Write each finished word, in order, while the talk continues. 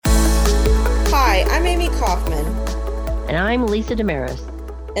Kaufman. And I'm Lisa Damaris.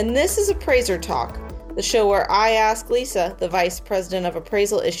 And this is Appraiser Talk, the show where I ask Lisa, the Vice President of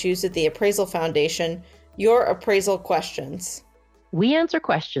Appraisal Issues at the Appraisal Foundation, your appraisal questions. We answer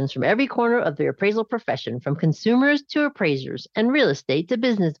questions from every corner of the appraisal profession, from consumers to appraisers and real estate to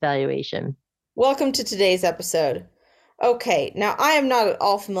business valuation. Welcome to today's episode. Okay, now I am not at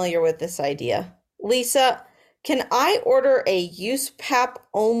all familiar with this idea. Lisa, can I order a USPAP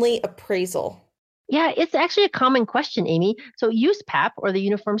only appraisal? Yeah, it's actually a common question, Amy. So USPAP, or the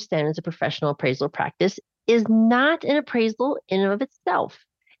Uniform Standards of Professional Appraisal Practice, is not an appraisal in and of itself.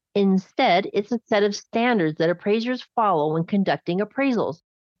 Instead, it's a set of standards that appraisers follow when conducting appraisals.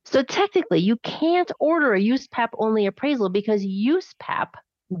 So technically, you can't order a USPAP only appraisal because USPAP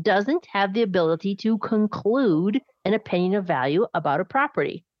doesn't have the ability to conclude an opinion of value about a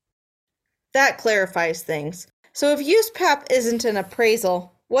property. That clarifies things. So if USPAP isn't an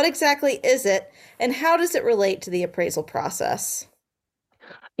appraisal, what exactly is it, and how does it relate to the appraisal process?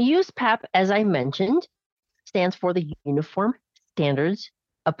 USPAP, as I mentioned, stands for the Uniform Standards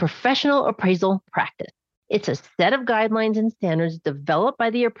of Professional Appraisal Practice. It's a set of guidelines and standards developed by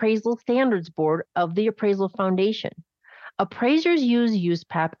the Appraisal Standards Board of the Appraisal Foundation. Appraisers use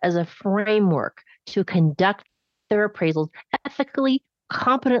USPAP as a framework to conduct their appraisals ethically,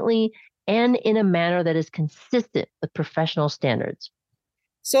 competently, and in a manner that is consistent with professional standards.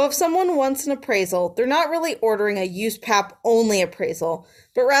 So if someone wants an appraisal, they're not really ordering a USPAP only appraisal,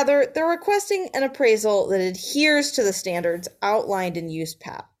 but rather they're requesting an appraisal that adheres to the standards outlined in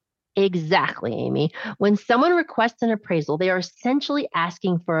USPAP. Exactly, Amy. When someone requests an appraisal, they are essentially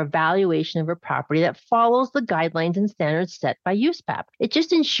asking for a valuation of a property that follows the guidelines and standards set by USPAP. It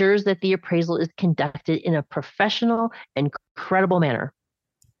just ensures that the appraisal is conducted in a professional and credible manner.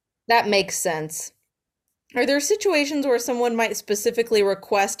 That makes sense. Are there situations where someone might specifically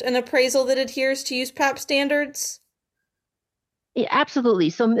request an appraisal that adheres to USPAP standards? Yeah, absolutely.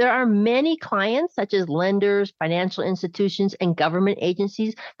 So there are many clients, such as lenders, financial institutions, and government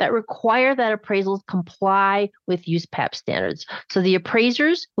agencies, that require that appraisals comply with USPAP standards. So the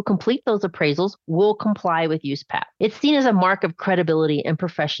appraisers who complete those appraisals will comply with USPAP. It's seen as a mark of credibility and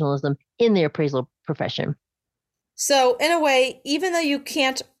professionalism in the appraisal profession. So, in a way, even though you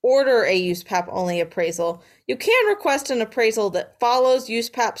can't order a USPAP only appraisal, you can request an appraisal that follows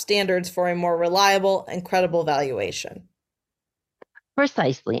USPAP standards for a more reliable and credible valuation.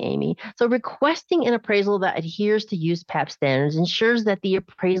 Precisely, Amy. So requesting an appraisal that adheres to USPAP standards ensures that the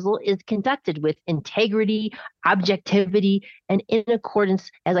appraisal is conducted with integrity, objectivity, and in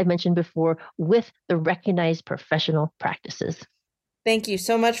accordance, as I mentioned before, with the recognized professional practices. Thank you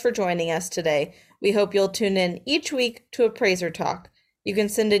so much for joining us today. We hope you'll tune in each week to Appraiser Talk. You can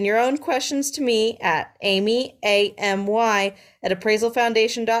send in your own questions to me at Amy, A-M-Y, at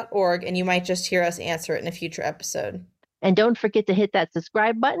appraisalfoundation.org, and you might just hear us answer it in a future episode. And don't forget to hit that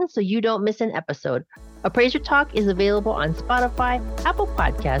subscribe button so you don't miss an episode. Appraiser Talk is available on Spotify, Apple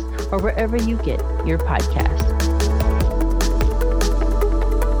Podcasts, or wherever you get your podcasts.